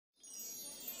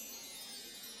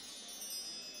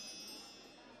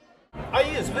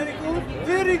Yes, very good,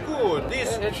 very good.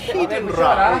 This hidden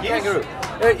round. Yes.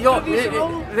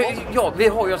 Vi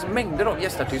har ju alltså mängder av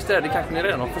gästartister, det kanske ni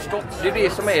redan har förstått. Det är det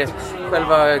som är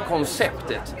själva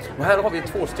konceptet. Och här har vi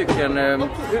 2 stycken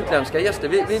utländska gäster.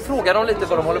 Vi frågar dem lite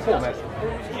vad de håller på med.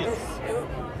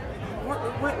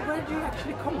 Where do you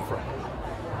actually come from?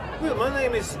 Well, my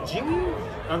name is Jimmy,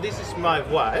 and this is my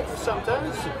wife,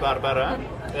 sometimes, Barbara.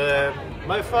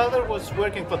 My father was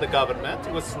working for the government.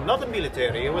 He was not the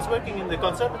military. He was working in the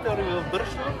conservatory of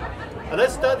Berlin. And I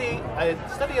study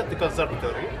at the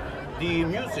conservatory the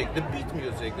music, the beat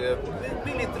music,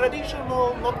 really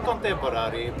traditional, not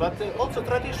contemporary, but also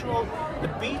traditional, the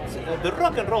beat, the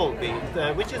rock and roll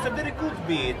beat, which is a very good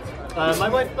beat. My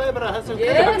wife Barbara has a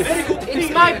very good beat.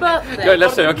 It's my birthday. Jag är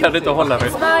ledsen, jag kan inte hålla mig.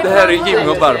 Det här är Jimmy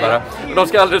och Barbara. De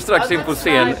ska alldeles strax in på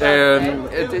scen.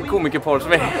 Ett komikerpar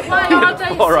som är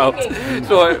helt far out.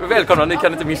 Så välkomna, ni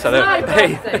kan inte missa det.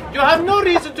 Hej! You have no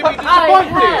reason to be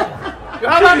disappointed. You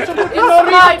have absolutely no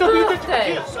reason to be disappointed.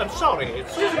 Yes, I'm sorry.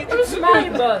 It's my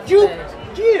birthday.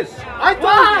 Yes, I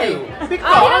told you. Because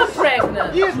I am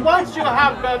pregnant. Yes, once you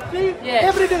have birthday,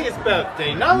 every day is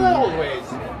birthday. Now always.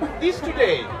 This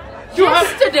today.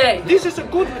 Yesterday. This is a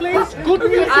good place, good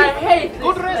music, I hate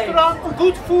good this restaurant,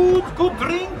 good food, good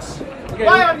drinks. Okay.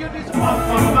 Why are you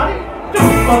disappointed, somebody?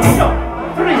 Don't go shop.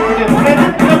 Drink the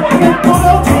present, never get to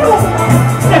know you.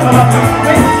 Never have to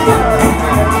drink.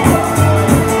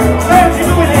 Where's you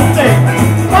doing this thing?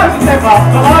 One step up,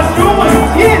 the last two,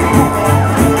 yes.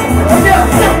 Just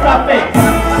step that thing.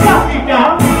 Knock it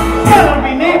down. Tell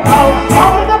me name out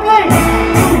of the place.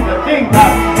 Do the thing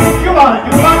that you want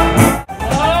to do.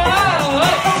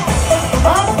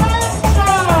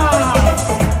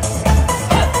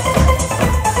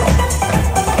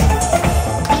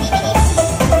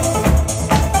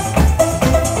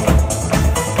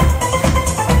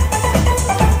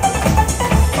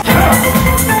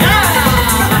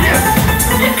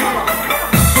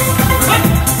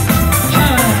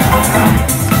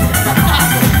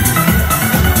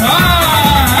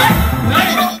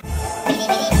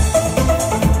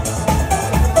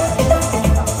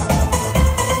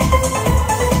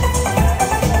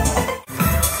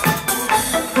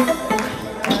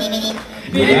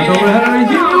 Mina damer och herrar,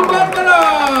 Jimmy och